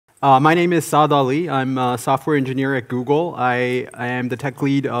My name is Saad Ali. I'm a software engineer at Google. I am the tech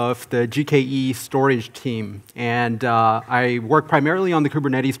lead of the GKE storage team, and I work primarily on the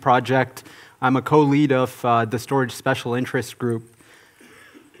Kubernetes project. I'm a co-lead of the storage special interest group.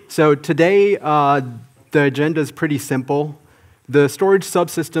 So today, the agenda is pretty simple. The storage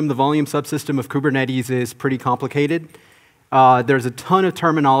subsystem, the volume subsystem of Kubernetes is pretty complicated. There's a ton of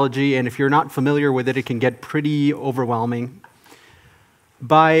terminology, and if you're not familiar with it, it can get pretty overwhelming.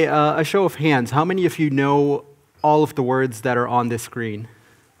 By a show of hands, how many of you know all of the words that are on this screen?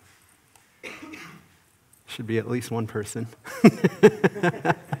 Should be at least one person.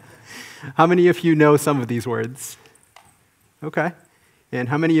 How many of you know some of these words? Okay. And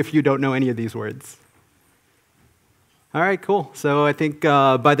how many of you don't know any of these words? All right, cool. So I think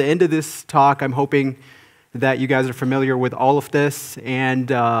by the end of this talk, I'm hoping that you guys are familiar with all of this, and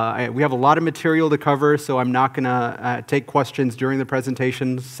we have a lot of material to cover, so I'm not going to take questions during the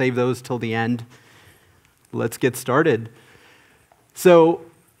presentation, save those till the end. Let's get started. So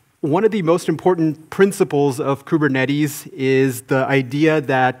one of the most important principles of Kubernetes is the idea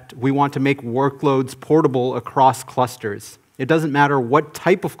that we want to make workloads portable across clusters. It doesn't matter what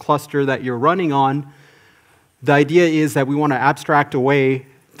type of cluster that you're running on. The idea is that we want to abstract away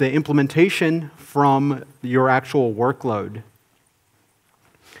the implementation from your actual workload.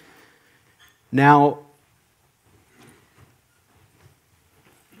 Now,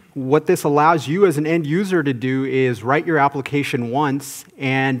 what this allows you as an end user to do is write your application once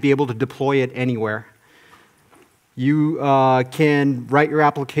and be able to deploy it anywhere. You can write your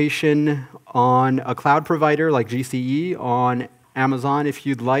application on a cloud provider like GCE, on Amazon if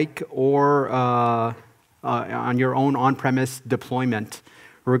you'd like, or on your own on-premise deployment.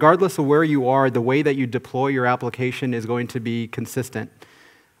 Regardless of where you are, the way that you deploy your application is going to be consistent.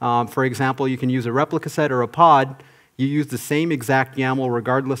 For example, you can use a replica set or a pod. You use the same exact YAML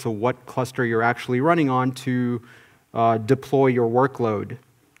regardless of what cluster you're actually running on to deploy your workload.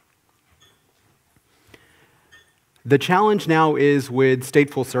 The challenge now is with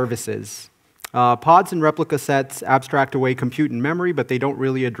stateful services. Pods and replica sets abstract away compute and memory, but they don't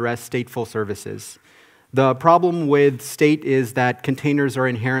really address stateful services. The problem with state is that containers are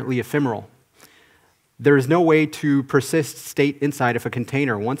inherently ephemeral. There is no way to persist state inside of a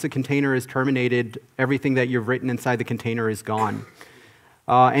container. Once a container is terminated, everything that you've written inside the container is gone.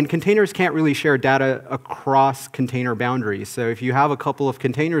 And containers can't really share data across container boundaries. So if you have a couple of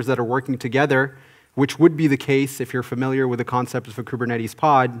containers that are working together, which would be the case if you're familiar with the concept of a Kubernetes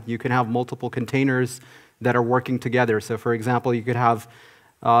pod, you can have multiple containers that are working together. So for example, you could have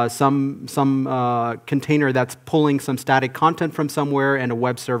some container that's pulling some static content from somewhere and a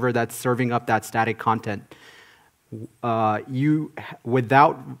web server that's serving up that static content.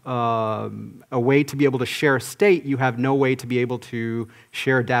 Without a way to be able to share state, you have no way to be able to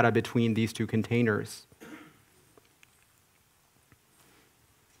share data between these two containers.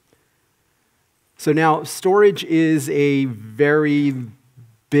 So now, storage is a very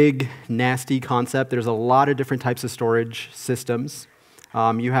big, nasty concept. There's a lot of different types of storage systems.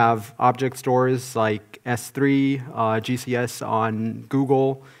 You have object stores like S3, GCS on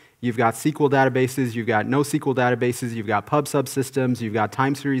Google. You've got SQL databases. You've got NoSQL databases. You've got pub subsystems. You've got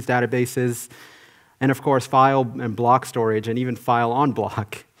time series databases. And of course, file and block storage, and even file on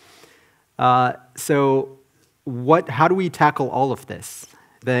block. So how do we tackle all of this?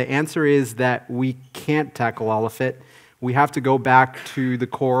 The answer is that we can't tackle all of it. We have to go back to the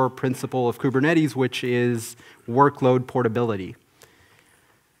core principle of Kubernetes, which is workload portability.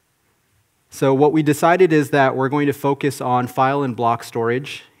 So what we decided is that we're going to focus on file and block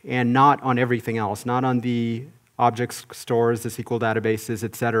storage and not on everything else, not on the object stores, the SQL databases,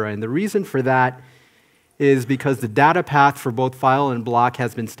 et cetera. And the reason for that is because the data path for both file and block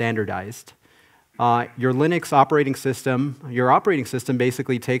has been standardized. Your Linux operating system,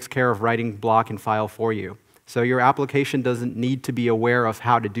 basically takes care of writing block and file for you. So your application doesn't need to be aware of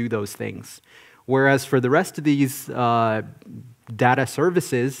how to do those things. Whereas for the rest of these data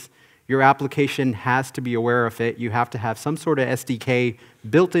services, your application has to be aware of it. You have to have some sort of SDK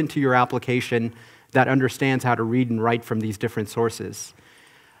built into your application that understands how to read and write from these different sources.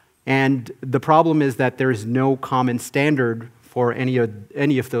 And the problem is that there's no common standard for any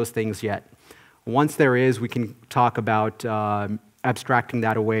of those things yet. Once there is, we can talk about abstracting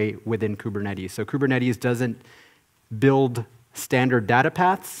that away within Kubernetes. So Kubernetes doesn't build standard data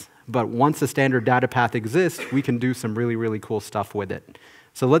paths, but once a standard data path exists, we can do some really, really cool stuff with it.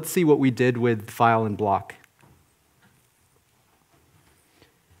 So let's see what we did with file and block.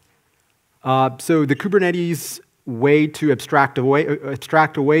 So the Kubernetes way to abstract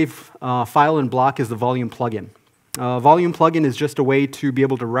away file and block is the volume plugin. Volume plugin is just a way to be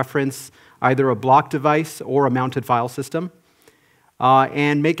able to reference either a block device or a mounted file system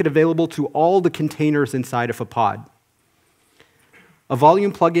and make it available to all the containers inside of a pod. A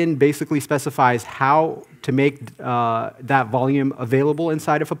volume plugin basically specifies how to make that volume available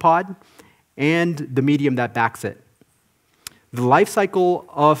inside of a pod and the medium that backs it. The lifecycle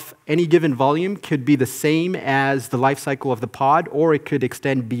of any given volume could be the same as the lifecycle of the pod, or it could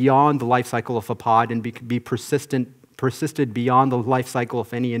extend beyond the lifecycle of a pod and be persisted beyond the lifecycle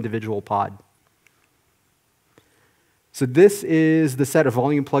of any individual pod. So this is the set of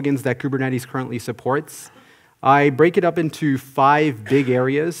volume plugins that Kubernetes currently supports. I break it up into 5 big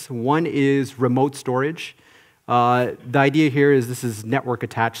areas. One is remote storage. The idea here is this is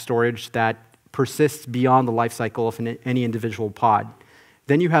network-attached storage that persists beyond the lifecycle of any individual pod.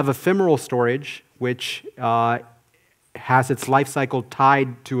 Then you have ephemeral storage, which has its lifecycle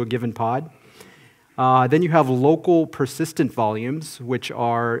tied to a given pod. Then you have local persistent volumes, which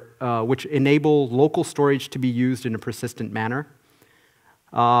enable local storage to be used in a persistent manner.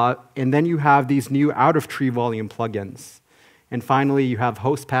 And then you have these new out-of-tree volume plugins. And finally, you have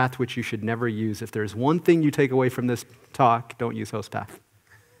host path, which you should never use. If there's one thing you take away from this talk, don't use host path.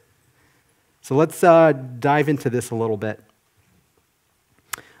 So let's dive into this a little bit.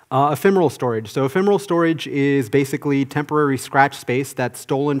 Ephemeral storage. So ephemeral storage is basically temporary scratch space that's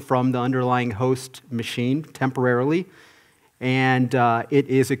stolen from the underlying host machine temporarily, and it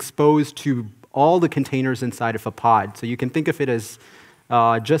is exposed to all the containers inside of a pod. So you can think of it as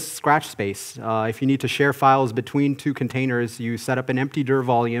just scratch space. If you need to share files between 2 containers, you set up an empty dir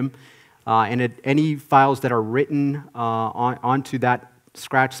volume, and any files that are written onto that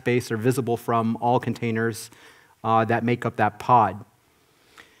scratch space are visible from all containers that make up that pod.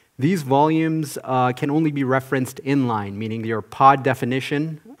 These volumes can only be referenced inline, meaning your pod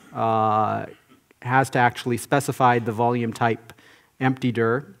definition has to actually specify the volume type empty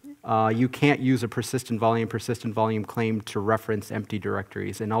dir. You can't use a persistent volume claim to reference empty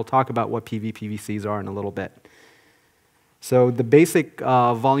directories. And I'll talk about what PVPVCs are in a little bit. So the basic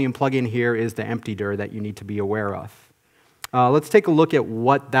volume plugin here is the empty dir that you need to be aware of. Let's take a look at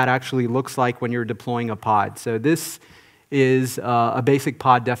what that actually looks like when you're deploying a pod. So this is a basic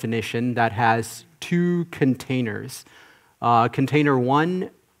pod definition that has 2 containers. Container 1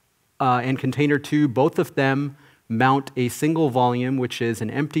 and container 2, both of them mount a single volume, which is an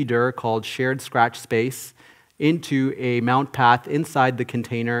empty dir called shared scratch space, into a mount path inside the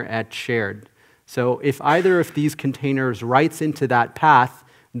container at shared. So if either of these containers writes into that path,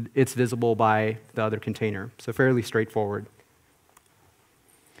 it's visible by the other container. So fairly straightforward.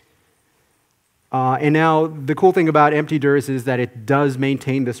 And now, the cool thing about empty dirs is that it does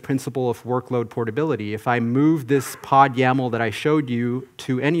maintain this principle of workload portability. If I move this pod YAML that I showed you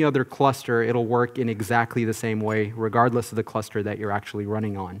to any other cluster, it'll work in exactly the same way, regardless of the cluster that you're actually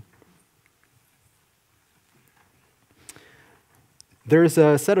running on. There's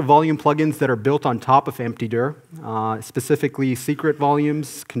a set of volume plugins that are built on top of empty dir, specifically secret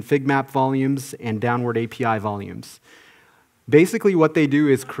volumes, config map volumes, and downward API volumes. Basically, what they do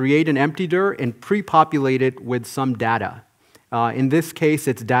is create an empty dir and pre-populate it with some data. In this case,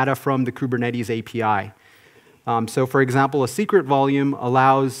 it's data from the Kubernetes API. So for example, a secret volume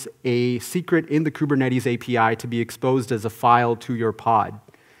allows a secret in the Kubernetes API to be exposed as a file to your pod.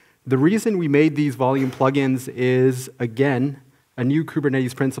 The reason we made these volume plugins is, again, a new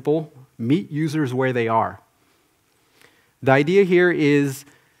Kubernetes principle: meet users where they are. The idea here is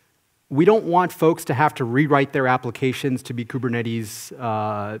we don't want folks to have to rewrite their applications to be Kubernetes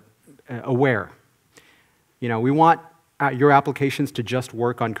aware. We want your applications to just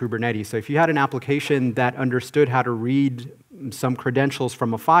work on Kubernetes. So if you had an application that understood how to read some credentials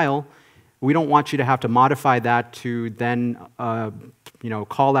from a file, we don't want you to have to modify that to then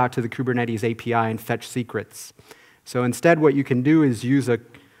call out to the Kubernetes API and fetch secrets. So instead, what you can do is use a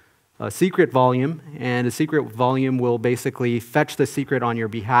secret volume, and a secret volume will basically fetch the secret on your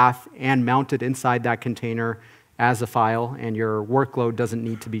behalf and mount it inside that container as a file, and your workload doesn't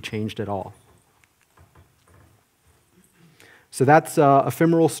need to be changed at all. So that's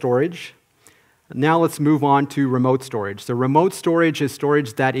ephemeral storage. Now let's move on to remote storage. So remote storage is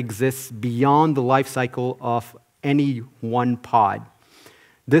storage that exists beyond the lifecycle of any one pod.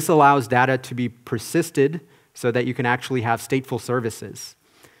 This allows data to be persisted so that you can actually have stateful services.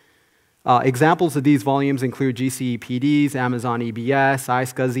 Examples of these volumes include GCE PDs, Amazon EBS,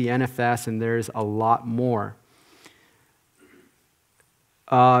 iSCSI, NFS, and there's a lot more.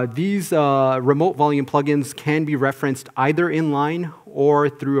 These remote volume plugins can be referenced either inline or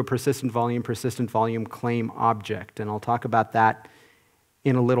through a persistent volume claim object, and I'll talk about that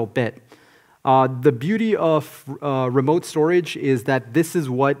in a little bit. The beauty of remote storage is that this is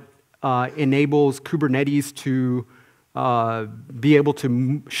what enables Kubernetes to be able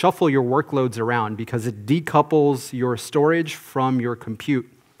to shuffle your workloads around because it decouples your storage from your compute.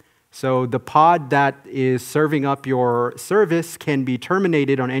 So the pod that is serving up your service can be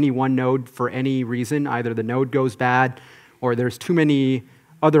terminated on any one node for any reason. Either the node goes bad or there's too many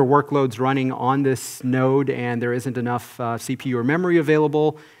other workloads running on this node and there isn't enough CPU or memory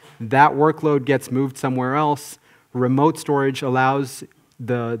available. That workload gets moved somewhere else. Remote storage allows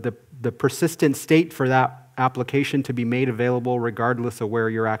the persistent state for that application to be made available regardless of where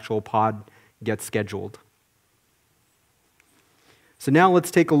your actual pod gets scheduled. So now let's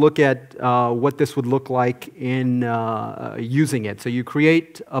take a look at what this would look like in using it. So you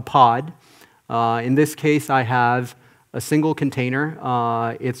create a pod. In this case, I have a single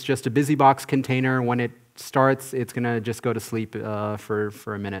container. It's just a BusyBox container. When it starts, it's going to just go to sleep for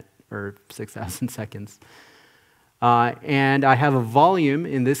a minute or 6,000 seconds. And I have a volume,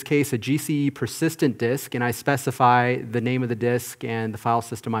 in this case, a GCE persistent disk, and I specify the name of the disk and the file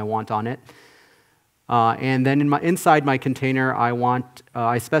system I want on it. And then inside my container,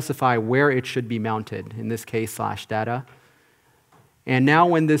 I specify where it should be mounted, in this case, /data. And now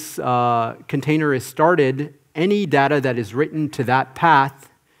when this container is started, any data that is written to that path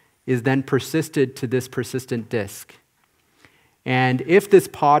is then persisted to this persistent disk. And if this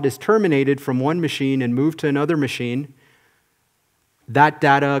pod is terminated from one machine and moved to another machine, that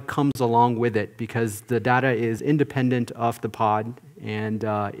data comes along with it because the data is independent of the pod and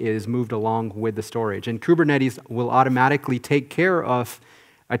is moved along with the storage. And Kubernetes will automatically take care of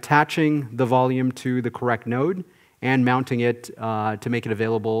attaching the volume to the correct node and mounting it to make it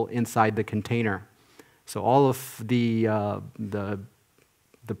available inside the container. So all of the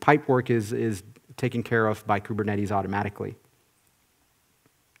pipe work is taken care of by Kubernetes automatically.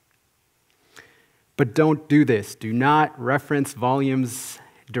 But don't do this. Do not reference volumes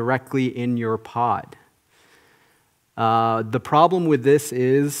directly in your pod. The problem with this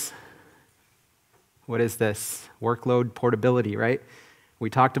is, what is this? Workload portability, right?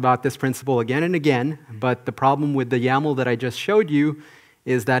 We talked about this principle again and again, but the problem with the YAML that I just showed you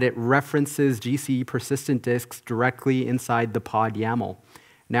is that it references GCE persistent disks directly inside the pod YAML.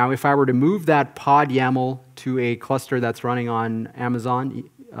 Now, if I were to move that pod YAML to a cluster that's running on Amazon,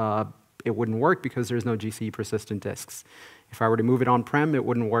 it wouldn't work because there's no GCE persistent disks. If I were to move it on-prem, it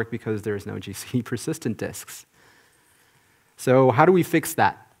wouldn't work because there's no GCE persistent disks. So how do we fix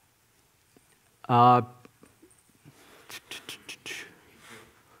that? So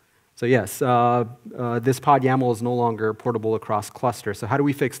yes, this pod YAML is no longer portable across clusters. So how do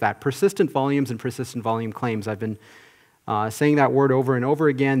we fix that? Persistent volumes and persistent volume claims. I've been saying that word over and over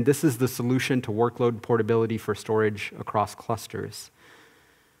again. This is the solution to workload portability for storage across clusters.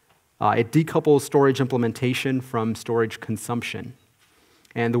 It decouples storage implementation from storage consumption.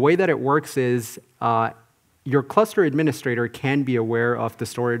 And the way that it works is your cluster administrator can be aware of the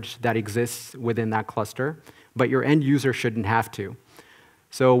storage that exists within that cluster, but your end user shouldn't have to.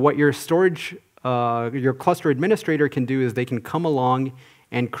 So what your cluster administrator can do is they can come along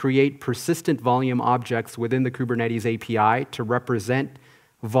and create persistent volume objects within the Kubernetes API to represent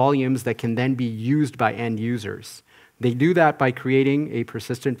volumes that can then be used by end users. They do that by creating a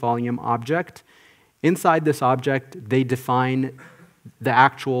persistent volume object. Inside this object, they define the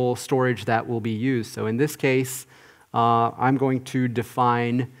actual storage that will be used. So in this case, I'm going to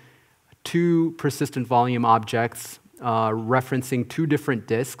define two persistent volume objects referencing two different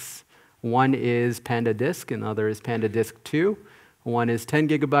disks. One is Panda Disk, and the other is Panda Disk 2. One is 10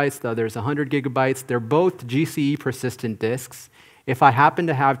 gigabytes, the other is 100 gigabytes. They're both GCE persistent disks. If I happen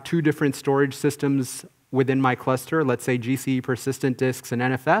to have two different storage systems within my cluster, let's say GCE persistent disks and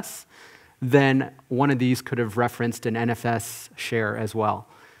NFS, then one of these could have referenced an NFS share as well.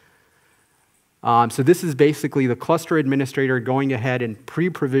 So this is basically the cluster administrator going ahead and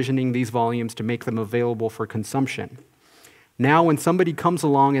pre-provisioning these volumes to make them available for consumption. Now, when somebody comes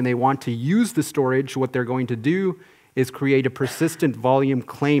along and they want to use the storage, what they're going to do is create a persistent volume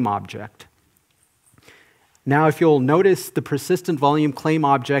claim object. Now, if you'll notice, the persistent volume claim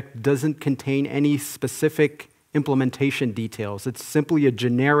object doesn't contain any specific implementation details. It's simply a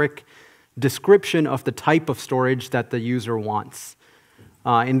generic description of the type of storage that the user wants.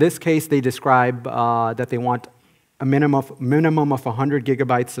 In this case, they describe that they want a minimum of 100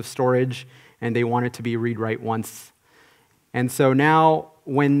 gigabytes of storage, and they want it to be read-write once. And so now,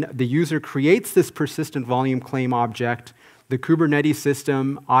 when the user creates this persistent volume claim object, the Kubernetes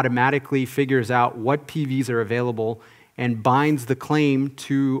system automatically figures out what PVs are available and binds the claim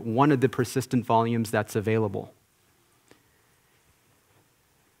to one of the persistent volumes that's available.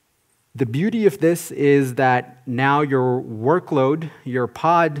 The beauty of this is that now your workload, your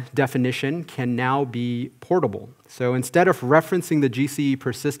pod definition, can now be portable. So instead of referencing the GCE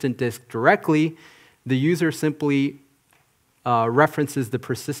persistent disk directly, the user simply references the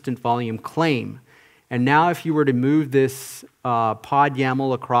persistent volume claim. And now if you were to move this pod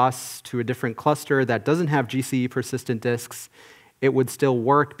YAML across to a different cluster that doesn't have GCE persistent disks, it would still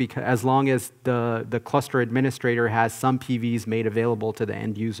work because, as long as the cluster administrator has some PVs made available to the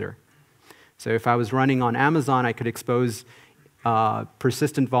end user. So if I was running on Amazon, I could expose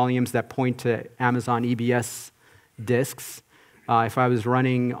persistent volumes that point to Amazon EBS disks. If I was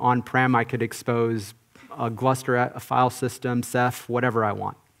running on-prem, I could expose a Gluster, a file system, Ceph, whatever I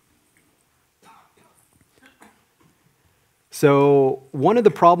want. So one of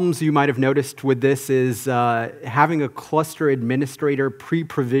the problems you might have noticed with this is having a cluster administrator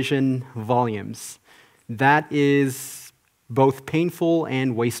pre-provision volumes. That is both painful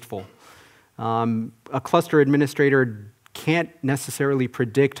and wasteful. A cluster administrator can't necessarily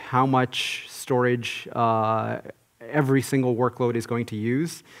predict how much storage every single workload is going to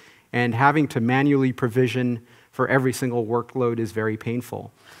use, and having to manually provision for every single workload is very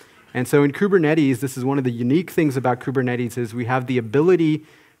painful. And so in Kubernetes, this is one of the unique things about Kubernetes is we have the ability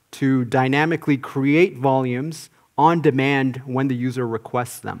to dynamically create volumes on demand when the user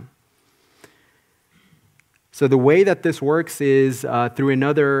requests them. So the way that this works is through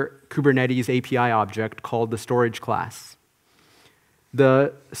another Kubernetes API object called the storage class.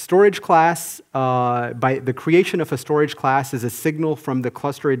 The storage class, by the creation of a storage class, is a signal from the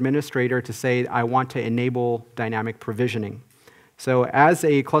cluster administrator to say, I want to enable dynamic provisioning. So as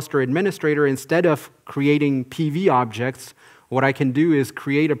a cluster administrator, instead of creating PV objects, what I can do is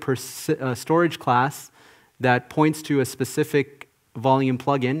create a storage class that points to a specific volume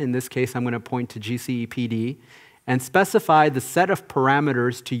plugin. In this case, I'm going to point to GCE PD, and specify the set of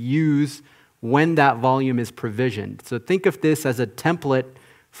parameters to use when that volume is provisioned. So think of this as a template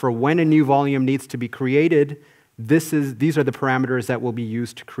for when a new volume needs to be created. These are the parameters that will be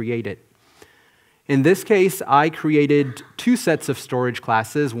used to create it. In this case, I created two sets of storage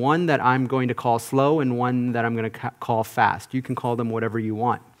classes, one that I'm going to call slow and one that I'm going to call fast. You can call them whatever you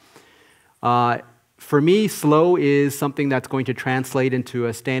want. For me, slow is something that's going to translate into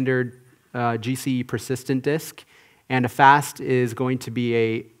a standard GCE persistent disk, and a fast is going to be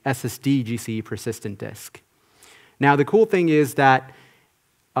a SSD GCE persistent disk. Now, the cool thing is that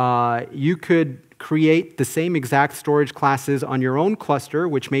you could create the same exact storage classes on your own cluster,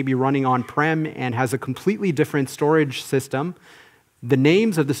 which may be running on-prem and has a completely different storage system. The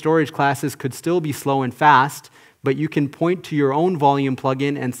names of the storage classes could still be slow and fast, but you can point to your own volume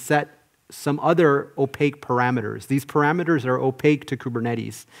plugin and set some other opaque parameters. These parameters are opaque to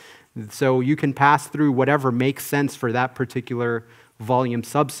Kubernetes. So you can pass through whatever makes sense for that particular volume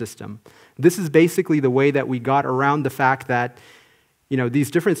subsystem. This is basically the way that we got around the fact that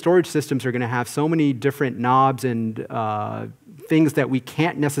these different storage systems are going to have so many different knobs and things that we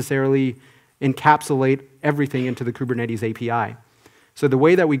can't necessarily encapsulate everything into the Kubernetes API. So the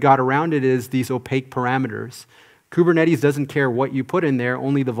way that we got around it is these opaque parameters. Kubernetes doesn't care what you put in there,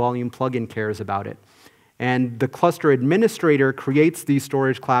 only the volume plugin cares about it. And the cluster administrator creates these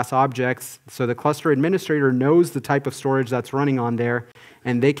storage class objects, so the cluster administrator knows the type of storage that's running on there,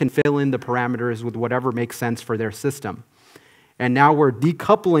 and they can fill in the parameters with whatever makes sense for their system. And now we're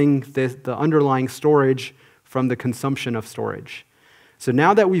decoupling the underlying storage from the consumption of storage. So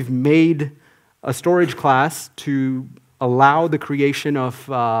now that we've made a storage class to allow the creation of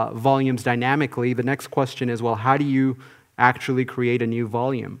volumes dynamically, the next question is, well, how do you actually create a new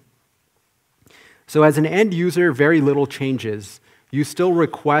volume? So as an end user, very little changes. You still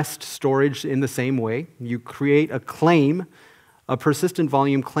request storage in the same way. You create a claim, a persistent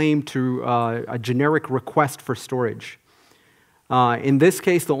volume claim to a generic request for storage. In this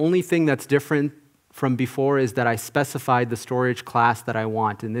case, the only thing that's different from before is that I specified the storage class that I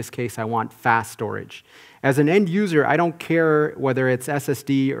want. In this case, I want fast storage. As an end user, I don't care whether it's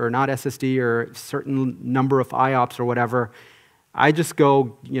SSD or not SSD or a certain number of IOPS or whatever. I just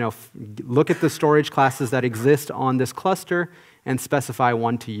go, look at the storage classes that exist on this cluster and specify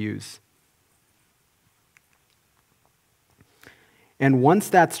one to use. And once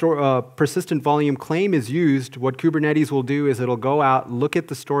that persistent volume claim is used, what Kubernetes will do is it'll go out, look at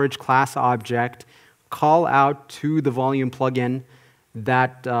the storage class object, call out to the volume plugin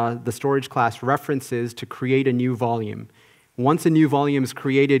that the storage class references to create a new volume. Once a new volume is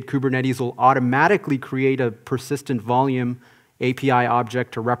created, Kubernetes will automatically create a persistent volume API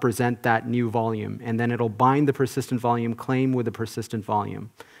object to represent that new volume. And then it'll bind the persistent volume claim with the persistent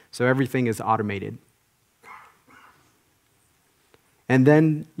volume. So everything is automated. And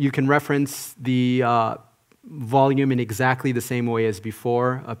then you can reference the volume in exactly the same way as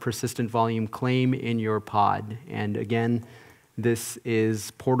before, a persistent volume claim in your pod. And again, this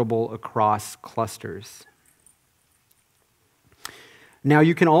is portable across clusters. Now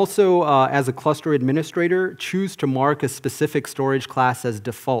you can also, as a cluster administrator, choose to mark a specific storage class as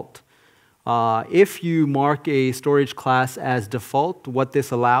default. If you mark a storage class as default, what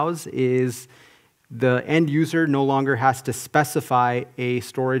this allows is the end user no longer has to specify a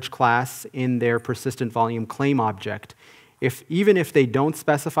storage class in their persistent volume claim object. Even if they don't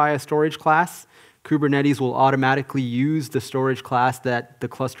specify a storage class, Kubernetes will automatically use the storage class that the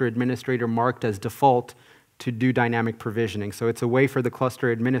cluster administrator marked as default to do dynamic provisioning. So it's a way for the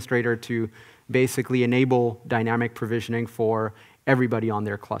cluster administrator to basically enable dynamic provisioning for everybody on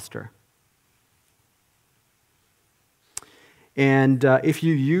their cluster. And if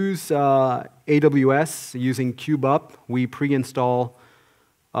you use AWS using KubeUp, we pre-install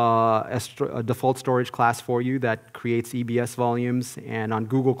a default storage class for you that creates EBS volumes. And on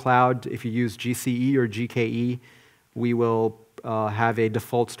Google Cloud, if you use GCE or GKE, we will have a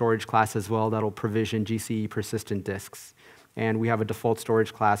default storage class as well that will provision GCE persistent disks. And we have a default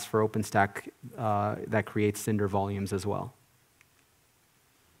storage class for OpenStack that creates Cinder volumes as well.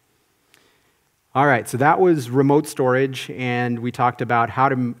 All right, so that was remote storage, and we talked about how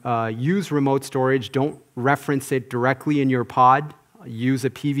to use remote storage. Don't reference it directly in your pod. Use a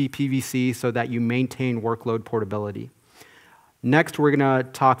PVPVC so that you maintain workload portability. Next, we're going to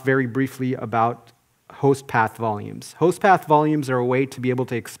talk very briefly about host path volumes. Host path volumes are a way to be able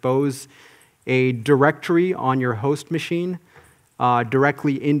to expose a directory on your host machine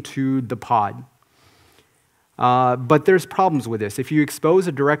directly into the pod. But there's problems with this. If you expose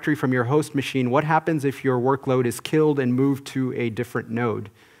a directory from your host machine, what happens if your workload is killed and moved to a different node?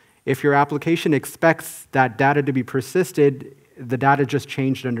 If your application expects that data to be persisted, the data just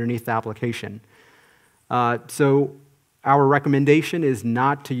changed underneath the application. So our recommendation is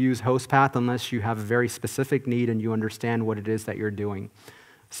not to use host path unless you have a very specific need and you understand what it is that you're doing.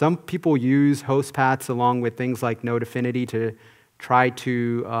 Some people use host paths along with things like node affinity to try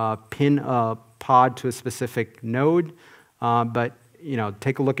to pin a pod to a specific node, but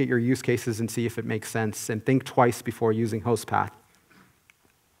take a look at your use cases and see if it makes sense, and think twice before using host path.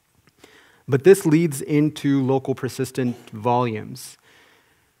 But this leads into local persistent volumes.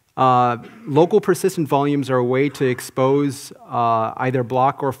 Local persistent volumes are a way to expose either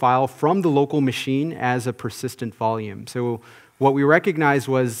block or file from the local machine as a persistent volume. So what we recognized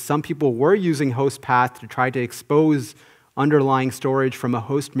was some people were using host path to try to expose underlying storage from a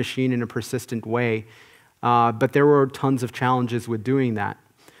host machine in a persistent way, but there were tons of challenges with doing that.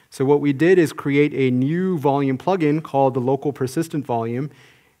 So what we did is create a new volume plugin called the local persistent volume,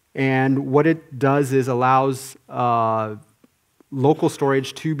 and what it does is allows local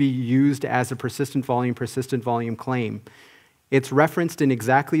storage to be used as a persistent volume claim. It's referenced in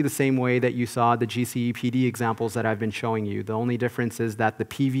exactly the same way that you saw the GCE PD examples that I've been showing you. The only difference is that the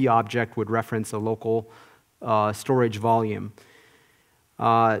PV object would reference a local storage volume.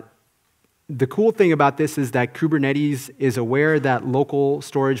 The cool thing about this is that Kubernetes is aware that local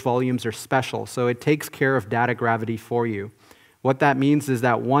storage volumes are special, so it takes care of data gravity for you. What that means is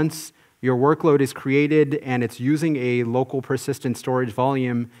that once your workload is created and it's using a local persistent storage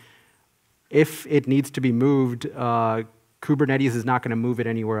volume, if it needs to be moved, Kubernetes is not going to move it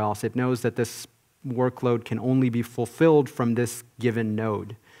anywhere else. It knows that this workload can only be fulfilled from this given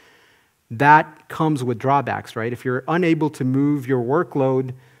node. That comes with drawbacks, right? If you're unable to move your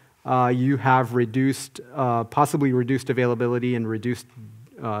workload, you have possibly reduced availability and reduced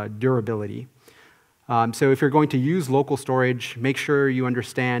durability. So if you're going to use local storage, make sure you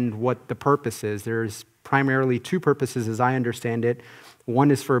understand what the purpose is. There's primarily two purposes as I understand it.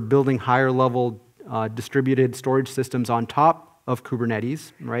 One is for building higher level distributed storage systems on top of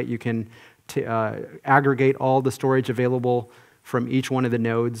Kubernetes, right? You can aggregate all the storage available from each one of the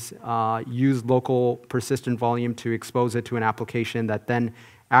nodes, use local persistent volume to expose it to an application that then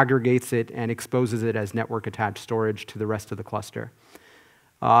aggregates it and exposes it as network attached storage to the rest of the cluster.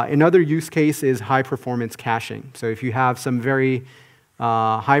 Another use case is high performance caching. So if you have some very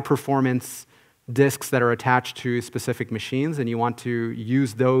high performance disks that are attached to specific machines and you want to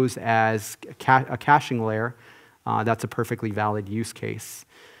use those as a caching layer, that's a perfectly valid use case.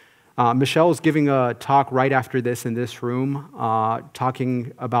 Michelle is giving a talk right after this in this room,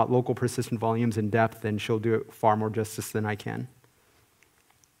 talking about local persistent volumes in depth, and she'll do it far more justice than I can.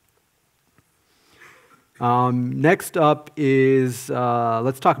 Next up is,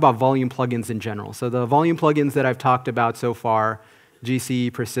 let's talk about volume plugins in general. So the volume plugins that I've talked about so far,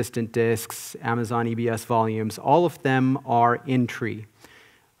 GCE persistent disks, Amazon EBS volumes, all of them are in tree.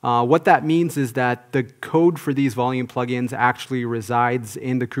 What that means is that the code for these volume plugins actually resides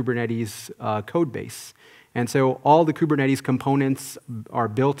in the Kubernetes code base. And so all the Kubernetes components are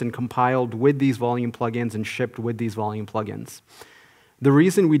built and compiled with these volume plugins and shipped with these volume plugins. The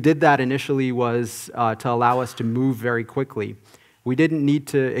reason we did that initially was to allow us to move very quickly. We didn't need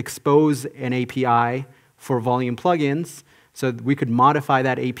to expose an API for volume plugins, so we could modify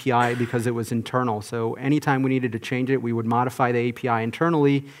that API because it was internal. So anytime we needed to change it, we would modify the API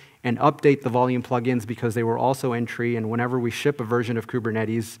internally and update the volume plugins because they were also in tree, and whenever we ship a version of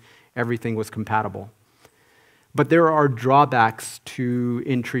Kubernetes, everything was compatible. But there are drawbacks to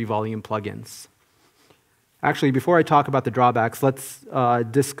in-tree volume plugins. Actually, before I talk about the drawbacks, let's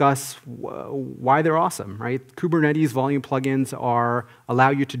discuss why they're awesome, right? Kubernetes volume plugins allow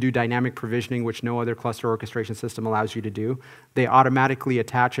you to do dynamic provisioning, which no other cluster orchestration system allows you to do. They automatically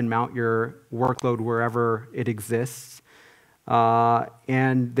attach and mount your workload wherever it exists.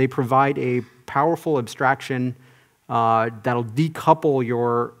 And they provide a powerful abstraction that'll decouple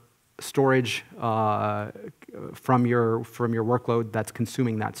your storage from your workload that's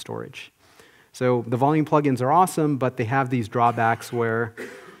consuming that storage. So the volume plugins are awesome, but they have these drawbacks where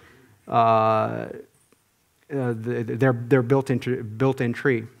they're built in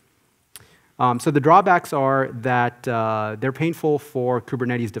tree. So the drawbacks are that they're painful for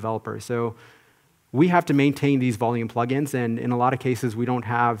Kubernetes developers. So we have to maintain these volume plugins, and in a lot of cases, we don't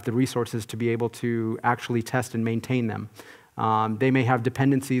have the resources to be able to actually test and maintain them. They may have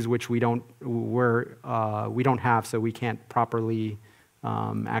dependencies which we don't have, so we can't properly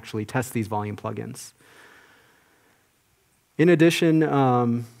actually test these volume plugins. In addition,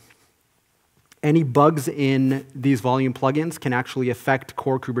 any bugs in these volume plugins can actually affect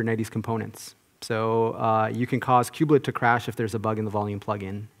core Kubernetes components. So you can cause kubelet to crash if there's a bug in the volume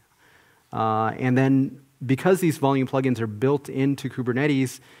plugin. And then because these volume plugins are built into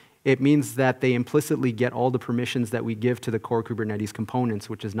Kubernetes, it means that they implicitly get all the permissions that we give to the core Kubernetes components,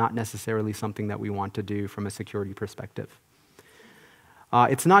 which is not necessarily something that we want to do from a security perspective.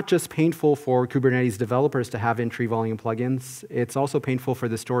 It's not just painful for Kubernetes developers to have in-tree volume plugins. It's also painful for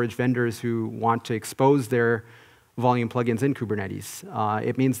the storage vendors who want to expose their volume plugins in Kubernetes.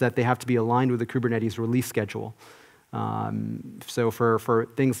 It means that they have to be aligned with the Kubernetes release schedule. So for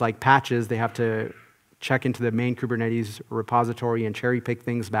things like patches, they have to check into the main Kubernetes repository and cherry pick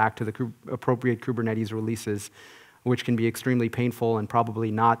things back to the appropriate Kubernetes releases, which can be extremely painful and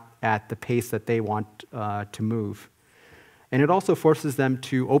probably not at the pace that they want to move. And it also forces them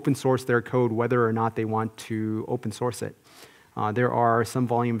to open source their code whether or not they want to open source it. There are some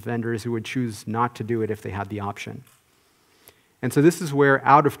volume vendors who would choose not to do it if they had the option. And so this is where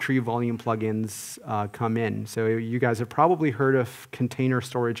out-of-tree volume plugins come in. So you guys have probably heard of container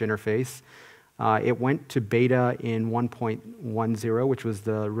storage interface. It went to beta in 1.10, which was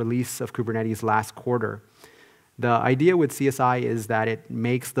the release of Kubernetes last quarter. The idea with CSI is that it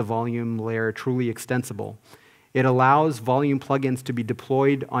makes the volume layer truly extensible. It allows volume plugins to be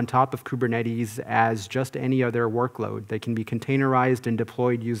deployed on top of Kubernetes as just any other workload. They can be containerized and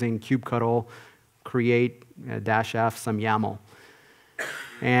deployed using kubectl, create, -f, some YAML.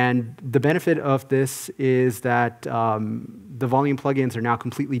 And the benefit of this is that the volume plugins are now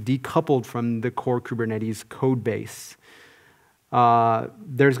completely decoupled from the core Kubernetes code base.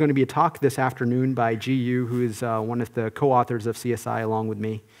 There's going to be a talk this afternoon by GU, who is one of the co-authors of CSI along with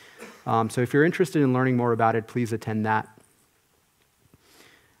me. So if you're interested in learning more about it, please attend that.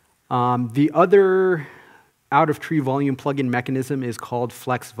 The other out-of-tree volume plugin mechanism is called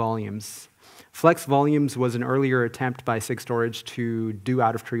flex volumes. Flex volumes was an earlier attempt by SIG Storage to do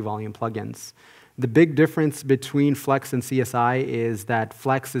out-of-tree volume plugins. The big difference between Flex and CSI is that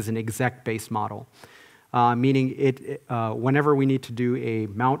Flex is an exec-based model, meaning whenever we need to do a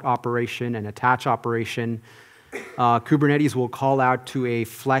mount operation, an attach operation, Kubernetes will call out to a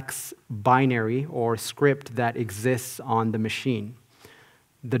Flex binary or script that exists on the machine.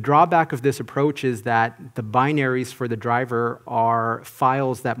 The drawback of this approach is that the binaries for the driver are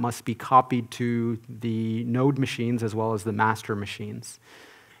files that must be copied to the node machines as well as the master machines.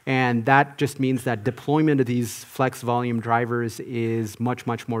 And that just means that deployment of these flex volume drivers is much,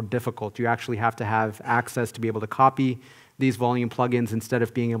 much more difficult. You actually have to have access to be able to copy these volume plugins instead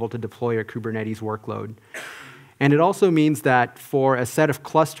of being able to deploy a Kubernetes workload. And it also means that for a set of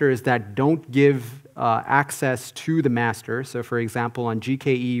clusters that don't give access to the master, so for example, on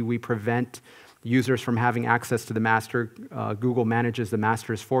GKE, we prevent users from having access to the master. Google manages the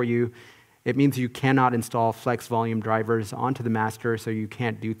masters for you. It means you cannot install flex volume drivers onto the master, so you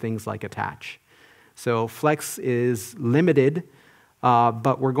can't do things like attach. So flex is limited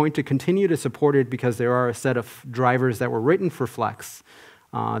but we're going to continue to support it because there are a set of drivers that were written for Flex.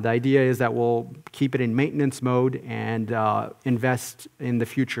 The idea is that we'll keep it in maintenance mode and invest in the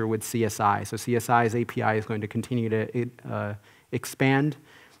future with CSI. So CSI's API is going to continue to expand,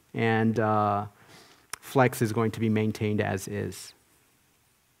 and Flex is going to be maintained as is.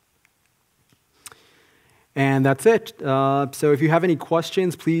 And that's it. So if you have any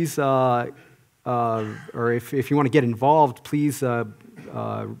questions, please, or if you want to get involved, please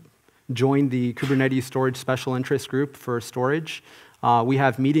join the Kubernetes Storage Special Interest Group for storage. We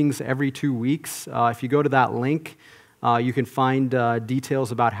have meetings every 2 weeks. If you go to that link, you can find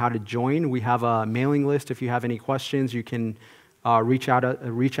details about how to join. We have a mailing list. If you have any questions, you can reach out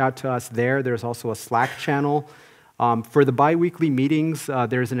to us there. There's also a Slack channel. For the bi-weekly meetings,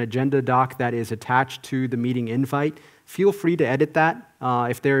 there's an agenda doc that is attached to the meeting invite. Feel free to edit that.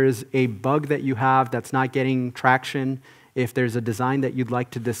 If there is a bug that you have that's not getting traction, if there's a design that you'd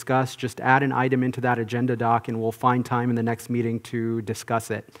like to discuss, just add an item into that agenda doc, and we'll find time in the next meeting to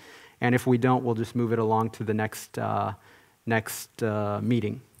discuss it. And if we don't, we'll just move it along to the next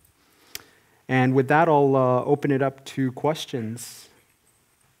meeting. And with that, I'll open it up to questions.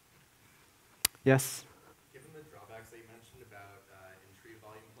 Yes? Given the drawbacks that you mentioned about in-tree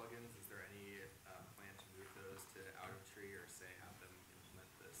volume plugins, is there any plan to move those to out-of-tree or, say, have them implement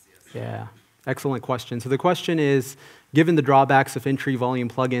the CSI? Yeah, excellent question. So the question is, given the drawbacks of in-tree volume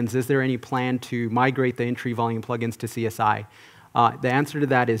plugins, is there any plan to migrate the in-tree volume plugins to CSI? The answer to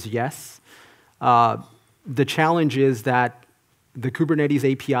that is yes. The challenge is that the Kubernetes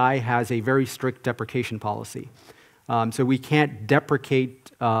API has a very strict deprecation policy. So we can't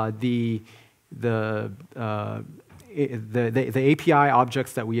deprecate the API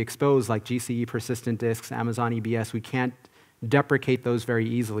objects that we expose, like GCE persistent disks, Amazon EBS. We can't deprecate those very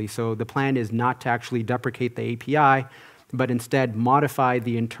easily. So the plan is not to actually deprecate the API, but instead modify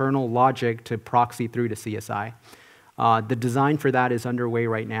the internal logic to proxy through to CSI. The design for that is underway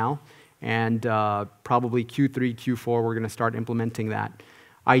right now, and probably Q3, Q4, we're going to start implementing that.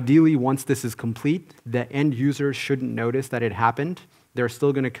 Ideally, once this is complete, the end users shouldn't notice that it happened. They're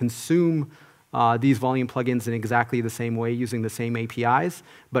still going to consume these volume plugins in exactly the same way using the same APIs,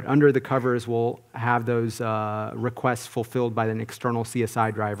 but under the covers, we'll have those requests fulfilled by an external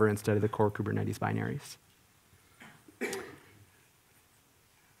CSI driver instead of the core Kubernetes binaries.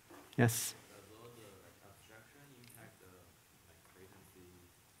 Yes? Will the abstraction impact the latency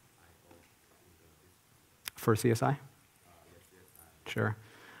For CSI? CSI? Sure.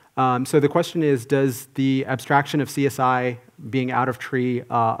 So the question is, does the abstraction of CSI being out of tree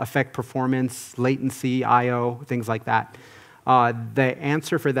affect performance, latency, I/O, things like that? The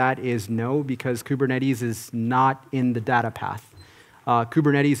answer for that is no, because Kubernetes is not in the data path.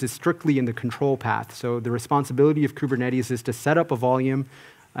 Kubernetes is strictly in the control path. So the responsibility of Kubernetes is to set up a volume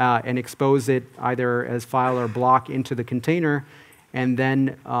and expose it either as file or block into the container, and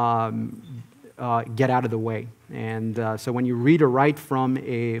then get out of the way. And so when you read or write from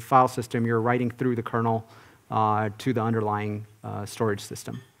a file system, you're writing through the kernel to the underlying storage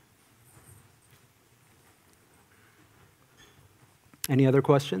system. Any other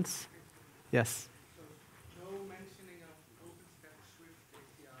questions? Yes? So no mentioning of OpenStack Swift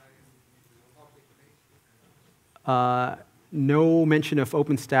API in the public page? No mention of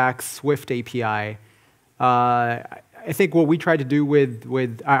OpenStack Swift API. I think what we tried to do with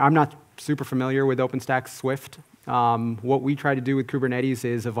I'm not super familiar with OpenStack Swift. What we try to do with Kubernetes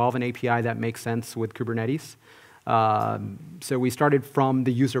is evolve an API that makes sense with Kubernetes. So we started from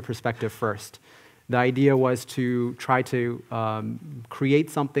the user perspective first. The idea was to try to create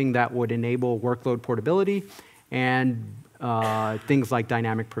something that would enable workload portability and things like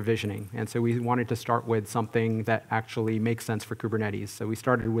dynamic provisioning. And so we wanted to start with something that actually makes sense for Kubernetes. So we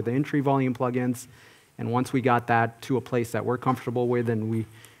started with the in-tree volume plugins, and once we got that to a place that we're comfortable with and we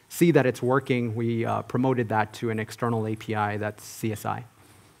see that it's working, we promoted that to an external API that's CSI.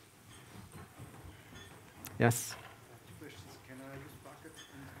 Yes? Questions. Can I use buckets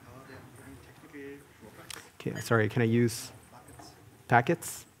and are there any technical drawbacks? Okay, sorry, can I use Buckets.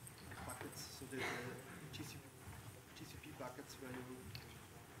 packets? Buckets, so the GCP buckets where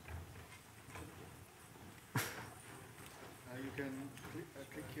you can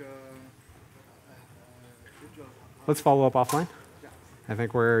click your Let's follow up offline. Yeah. I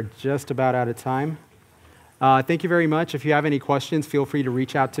think we're just about out of time. Thank you very much. If you have any questions, feel free to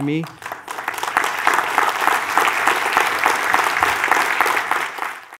reach out to me.